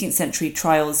these 18th century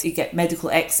trials, you get medical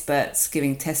experts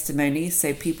giving testimonies,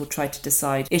 so people try to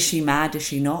decide, is she mad, is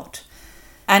she not?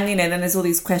 And, then there's all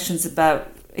these questions about,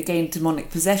 again,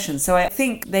 demonic possession. So I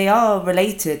think they are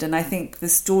related, and I think the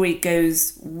story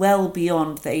goes well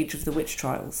beyond the age of the witch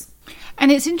trials. And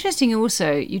it's interesting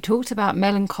also, you talked about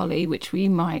melancholy, which we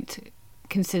might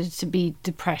consider to be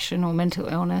depression or mental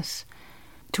illness.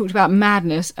 Talked about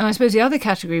madness, and I suppose the other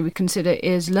category we consider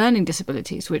is learning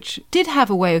disabilities, which did have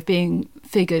a way of being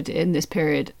figured in this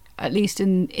period, at least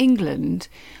in England.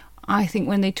 I think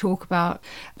when they talk about,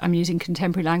 I'm using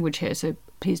contemporary language here, so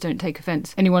please don't take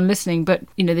offence, anyone listening, but,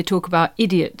 they talk about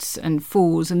idiots and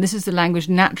fools, and this is the language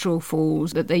natural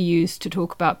fools that they use to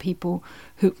talk about people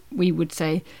who we would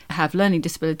say have learning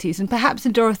disabilities. And perhaps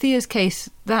in Dorothea's case,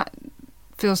 that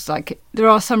feels like there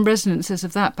are some resonances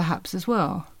of that perhaps as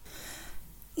well.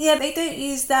 Yeah, they don't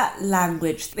use that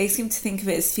language. They seem to think of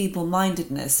it as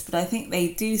feeble-mindedness, but I think they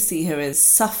do see her as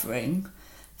suffering,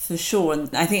 for sure. And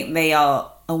I think they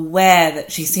are aware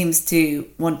that she seems to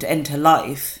want to end her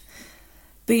life.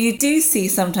 But you do see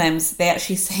sometimes they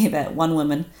actually say that one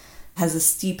woman has a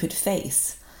stupid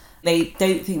face. They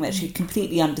don't think that she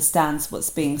completely understands what's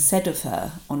being said of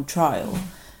her on trial.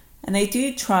 And they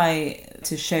do try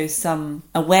to show some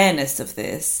awareness of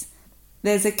this.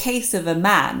 There's a case of a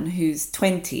man who's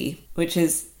 20, which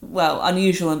is well,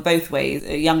 unusual in both ways.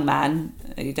 A young man,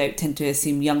 you don't tend to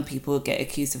assume young people get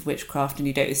accused of witchcraft, and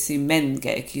you don't assume men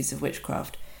get accused of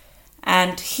witchcraft.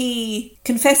 And he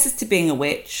confesses to being a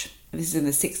witch. This is in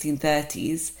the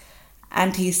 1630s.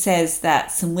 And he says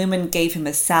that some women gave him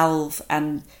a salve,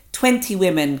 and 20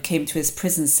 women came to his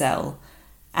prison cell,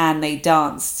 and they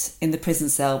danced in the prison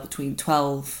cell between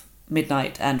 12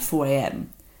 midnight and 4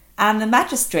 a.m. And the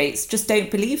magistrates just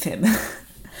don't believe him.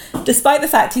 Despite the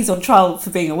fact he's on trial for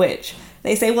being a witch,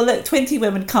 they say, well, look, 20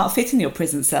 women can't fit in your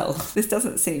prison cell. This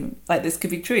doesn't seem like this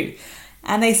could be true.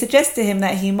 And they suggest to him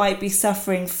that he might be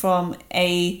suffering from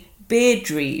a beer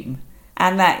dream,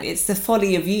 and that it's the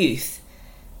folly of youth,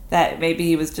 that maybe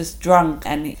he was just drunk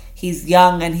and he's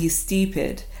young and he's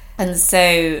stupid. And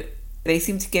so they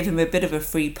seem to give him a bit of a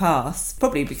free pass,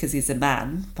 probably because he's a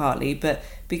man, partly, but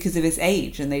because of his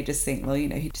age. And they just think, well,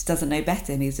 he just doesn't know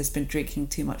better and he's just been drinking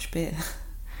too much beer.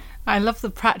 I love the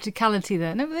practicality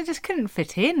there. No, they just couldn't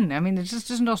fit in. I mean, there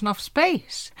just not enough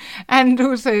space. And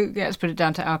also, yeah, let's put it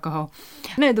down to alcohol.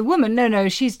 No, the woman, no,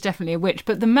 she's definitely a witch.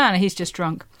 But the man, he's just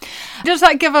drunk. Does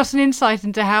that give us an insight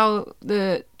into how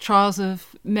the trials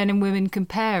of men and women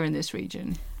compare in this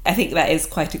region? I think that is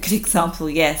quite a good example,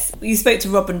 yes. You spoke to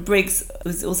Robin Briggs,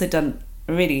 who's also done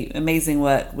really amazing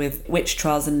work with witch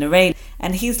trials in Lorraine.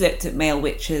 And he's looked at male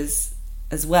witches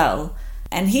as well.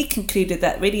 And he concluded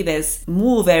that really there's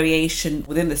more variation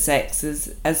within the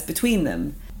sexes as between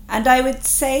them. And I would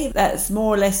say that's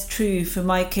more or less true for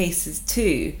my cases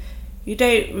too. You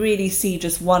don't really see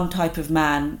just one type of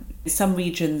man. In some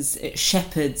regions, it's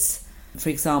shepherds, for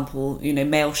example,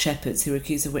 male shepherds who are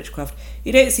accused of witchcraft.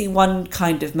 You don't see one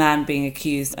kind of man being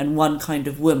accused and one kind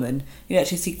of woman. You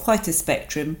actually see quite a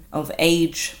spectrum of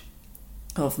age,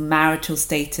 of marital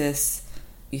status.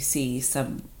 You see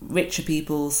some richer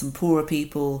people, some poorer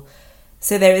people.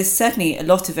 So there is certainly a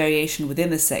lot of variation within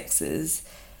the sexes.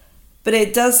 But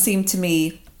it does seem to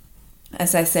me,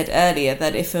 as I said earlier,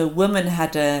 that if a woman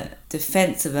had a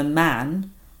defence of a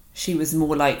man, she was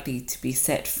more likely to be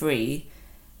set free.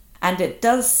 And it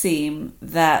does seem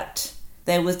that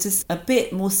there was just a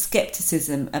bit more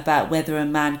scepticism about whether a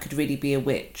man could really be a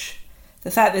witch. The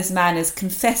fact this man is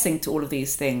confessing to all of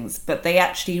these things, but they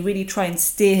actually really try and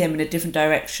steer him in a different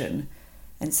direction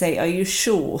and say, are you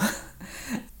sure?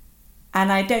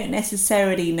 And I don't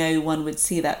necessarily know one would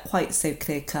see that quite so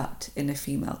clear-cut in a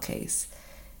female case.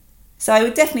 So I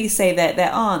would definitely say that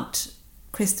there aren't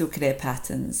crystal clear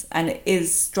patterns, and it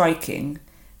is striking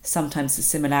sometimes the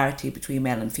similarity between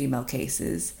male and female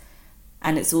cases.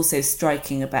 And it's also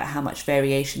striking about how much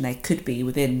variation there could be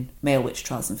within male witch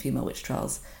trials and female witch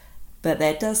trials. But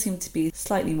there does seem to be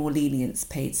slightly more lenience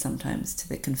paid sometimes to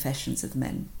the confessions of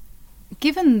men.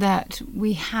 Given that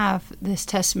we have this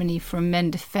testimony from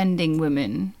men defending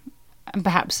women, and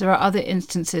perhaps there are other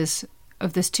instances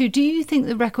of this too, do you think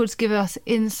the records give us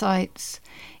insights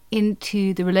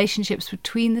into the relationships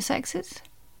between the sexes?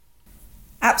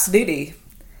 Absolutely.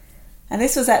 And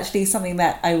this was actually something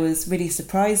that I was really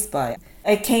surprised by.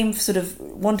 I came sort of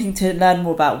wanting to learn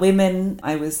more about women.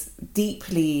 I was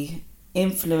deeply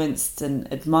influenced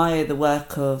and admire the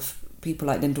work of people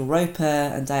like Lyndall Roper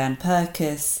and Diane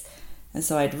Purkis. And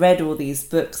so I'd read all these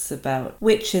books about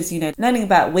witches, learning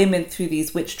about women through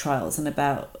these witch trials and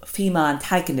about female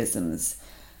antagonisms.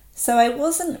 So I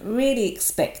wasn't really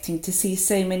expecting to see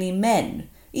so many men.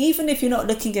 Even if you're not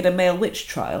looking at a male witch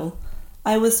trial,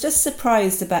 I was just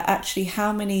surprised about actually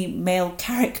how many male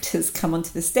characters come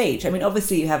onto the stage. I mean,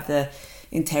 obviously you have the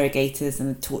interrogators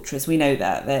and the torturers. We know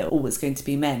that they're always going to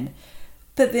be men.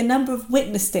 But the number of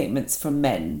witness statements from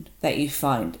men that you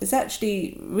find is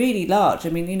actually really large. I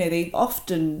mean, they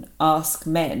often ask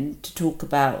men to talk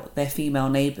about their female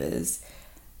neighbours.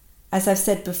 As I've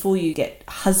said before, you get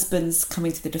husbands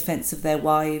coming to the defence of their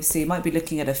wives. So you might be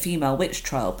looking at a female witch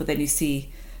trial, but then you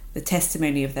see the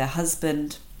testimony of their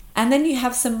husband. And then you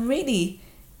have some really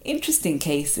interesting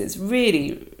cases,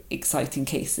 really exciting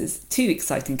cases, 2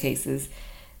 exciting cases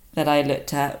that I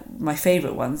looked at, my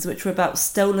favourite ones, which were about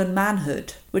stolen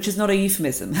manhood, which is not a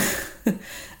euphemism.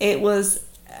 It was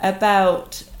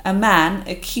about a man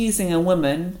accusing a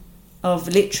woman of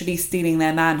literally stealing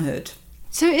their manhood.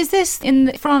 So is this,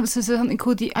 in France, there's something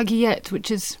called the accusation,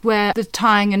 which is where the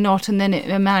tying a knot and then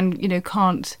a man,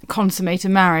 can't consummate a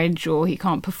marriage or he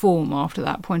can't perform after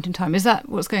that point in time. Is that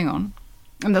what's going on?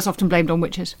 And that's often blamed on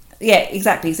witches. Yeah,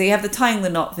 exactly. So you have the tying the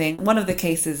knot thing. One of the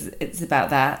cases, it's about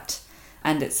that.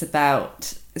 And it's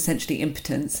about essentially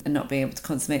impotence and not being able to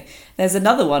consummate. There's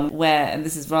another one where, and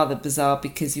this is rather bizarre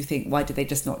because you think, why did they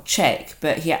just not check?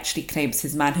 But he actually claims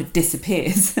his manhood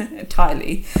disappears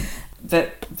entirely.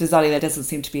 But bizarrely, there doesn't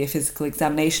seem to be a physical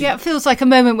examination. Yeah, it feels like a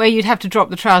moment where you'd have to drop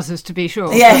the trousers to be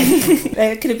sure. Yeah,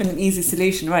 it could have been an easy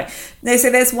solution, right? No, so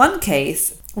there's one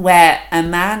case where a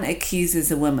man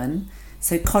accuses a woman.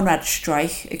 So Konrad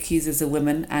Streich accuses a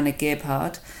woman, Anna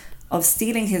Gebhard, of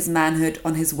stealing his manhood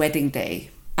on his wedding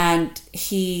day. And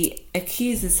he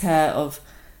accuses her of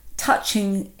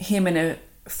touching him in a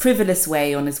frivolous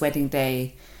way on his wedding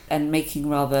day and making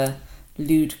rather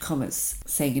lewd comments,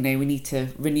 saying, you know, we need to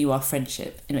renew our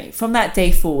friendship. Anyway, from that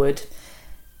day forward,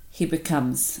 he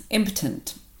becomes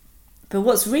impotent. But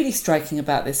what's really striking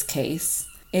about this case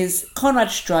is Konrad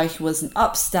Streich was an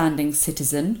upstanding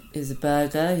citizen, he was a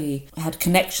burgher, he had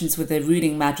connections with the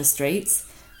ruling magistrates,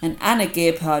 and Anna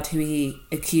Gebhard, who he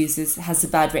accuses, has a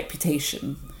bad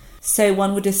reputation. So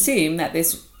one would assume that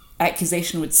this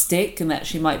accusation would stick and that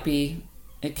she might be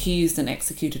accused and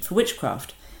executed for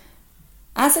witchcraft.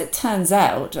 As it turns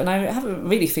out, and I haven't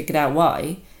really figured out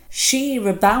why, she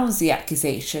rebounds the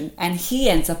accusation and he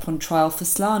ends up on trial for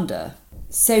slander.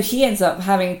 So he ends up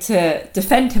having to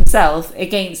defend himself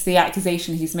against the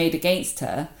accusation he's made against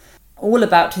her, all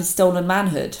about his stolen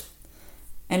manhood.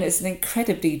 And it's an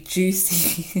incredibly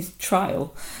juicy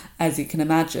trial, as you can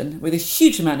imagine, with a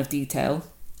huge amount of detail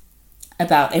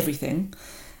about everything,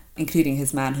 including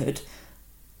his manhood.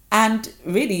 And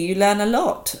really, you learn a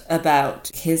lot about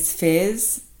his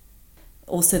fears,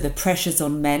 also the pressures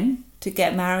on men to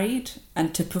get married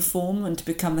and to perform and to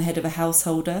become the head of a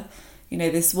householder. You know,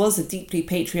 this was a deeply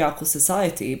patriarchal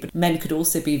society, but men could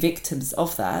also be victims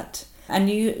of that. And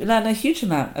you learn a huge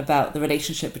amount about the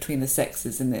relationship between the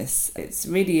sexes in this. It's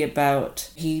really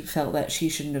about, he felt that she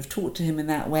shouldn't have talked to him in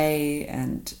that way,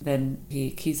 and then he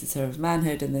accuses her of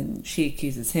manhood, and then she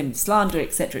accuses him of slander,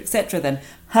 etc., etc. Then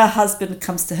her husband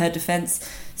comes to her defence.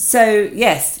 So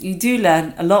yes, you do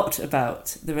learn a lot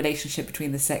about the relationship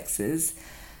between the sexes.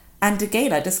 And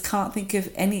again, I just can't think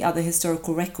of any other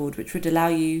historical record which would allow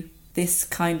you this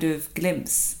kind of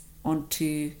glimpse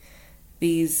onto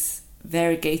these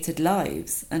variegated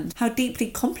lives and how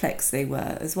deeply complex they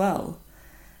were as well,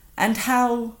 and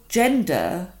how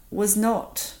gender was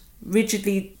not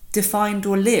rigidly defined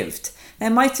or lived.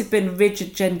 There might have been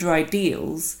rigid gender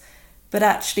ideals, but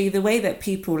actually the way that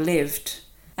people lived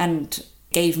and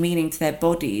gave meaning to their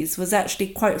bodies was actually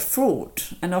quite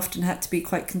fraught and often had to be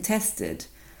quite contested.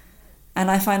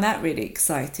 And I find that really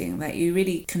exciting, that you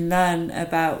really can learn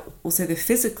about also the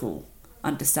physical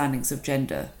understandings of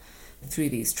gender through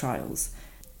these trials.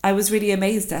 I was really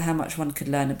amazed at how much one could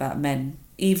learn about men,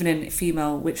 even in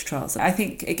female witch trials. I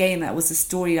think, again, that was a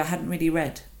story I hadn't really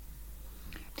read.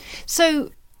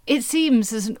 So it seems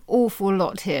there's an awful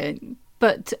lot here,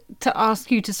 but to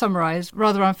ask you to summarise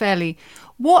rather unfairly,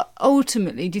 what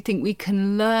ultimately do you think we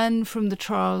can learn from the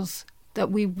trials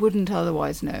that we wouldn't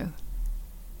otherwise know?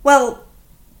 Well,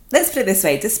 let's put it this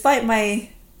way. Despite my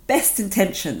best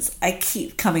intentions, I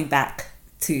keep coming back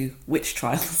to witch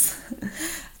trials.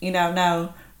 You know, I'm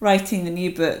now writing a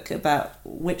new book about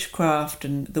witchcraft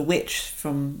and the witch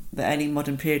from the early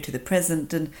modern period to the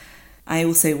present. And I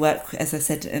also work, as I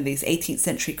said, in these 18th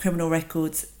century criminal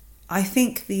records. I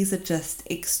think these are just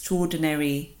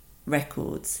extraordinary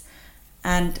records.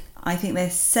 And I think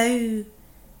they're so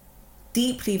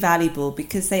deeply valuable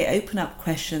because they open up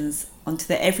questions onto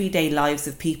the everyday lives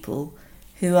of people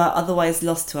who are otherwise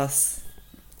lost to us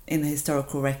in the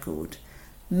historical record,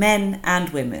 men and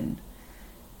women,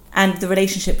 and the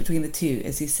relationship between the two,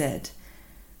 as you said.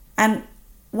 And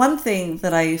one thing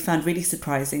that I found really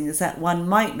surprising is that one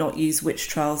might not use witch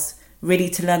trials really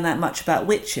to learn that much about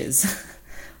witches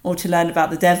or to learn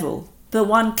about the devil, but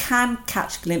one can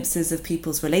catch glimpses of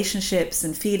people's relationships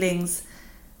and feelings,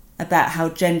 about how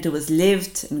gender was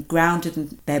lived and grounded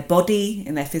in their body,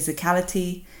 in their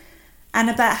physicality, and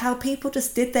about how people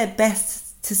just did their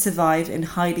best to survive in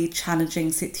highly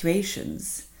challenging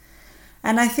situations.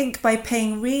 And I think by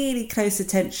paying really close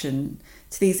attention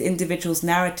to these individuals'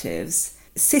 narratives,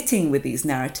 sitting with these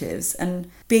narratives and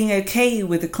being okay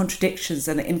with the contradictions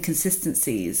and the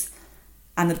inconsistencies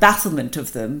and the bafflement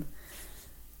of them,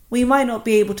 we might not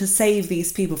be able to save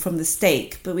these people from the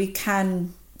stake, but we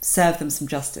can serve them some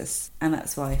justice. And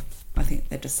that's why I think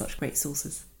they're just such great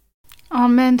sources.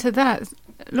 Amen to that.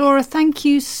 Laura, thank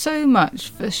you so much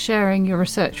for sharing your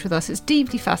research with us. It's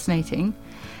deeply fascinating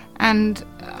and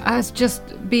has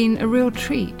just been a real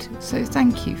treat. So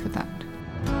thank you for that.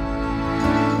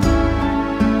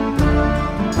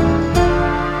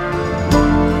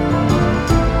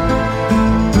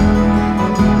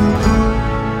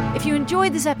 If you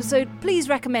enjoyed this episode, please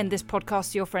recommend this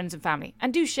podcast to your friends and family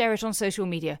and do share it on social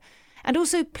media. And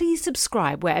also please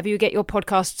subscribe wherever you get your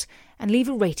podcasts and leave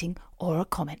a rating or a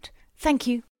comment. Thank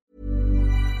you.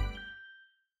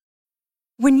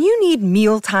 When you need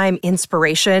mealtime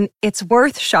inspiration, it's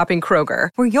worth shopping Kroger,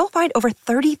 where you'll find over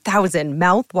 30,000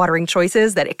 mouth-watering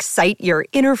choices that excite your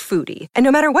inner foodie. And no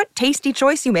matter what tasty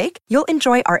choice you make, you'll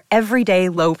enjoy our everyday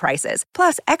low prices,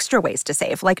 plus extra ways to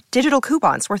save, like digital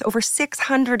coupons worth over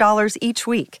 $600 each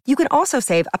week. You can also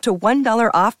save up to $1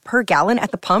 off per gallon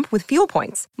at the pump with fuel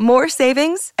points. More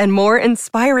savings and more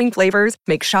inspiring flavors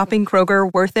make shopping Kroger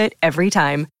worth it every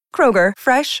time. Kroger,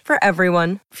 fresh for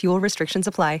everyone. Fuel restrictions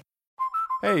apply.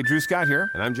 Hey, Drew Scott here,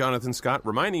 and I'm Jonathan Scott,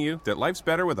 reminding you that life's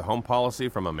better with a home policy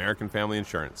from American Family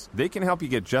Insurance. They can help you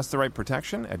get just the right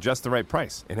protection at just the right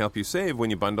price and help you save when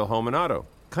you bundle home and auto.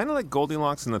 Kind of like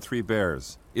Goldilocks and the Three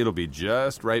Bears. It'll be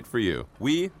just right for you.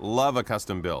 We love a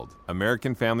custom build.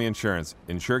 American Family Insurance.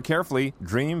 Insure carefully,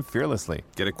 dream fearlessly.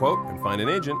 Get a quote and find an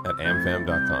agent at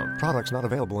amfam.com. Products not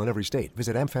available in every state.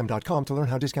 Visit amfam.com to learn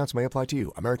how discounts may apply to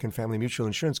you. American Family Mutual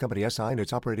Insurance Company SI and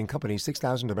its operating company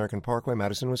 6000 American Parkway,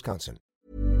 Madison, Wisconsin.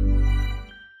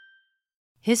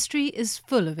 History is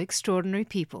full of extraordinary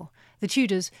people, the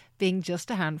Tudors being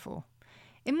just a handful.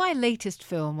 In my latest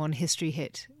film on History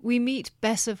Hit, we meet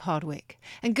Bess of Hardwick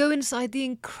and go inside the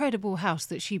incredible house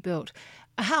that she built,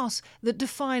 a house that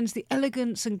defines the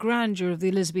elegance and grandeur of the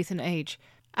Elizabethan age,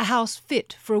 a house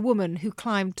fit for a woman who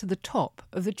climbed to the top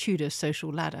of the Tudor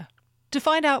social ladder. To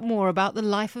find out more about the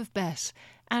life of Bess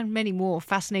and many more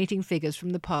fascinating figures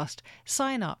from the past,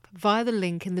 sign up via the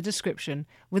link in the description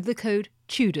with the code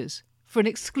TUDORS for an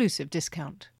exclusive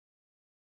discount.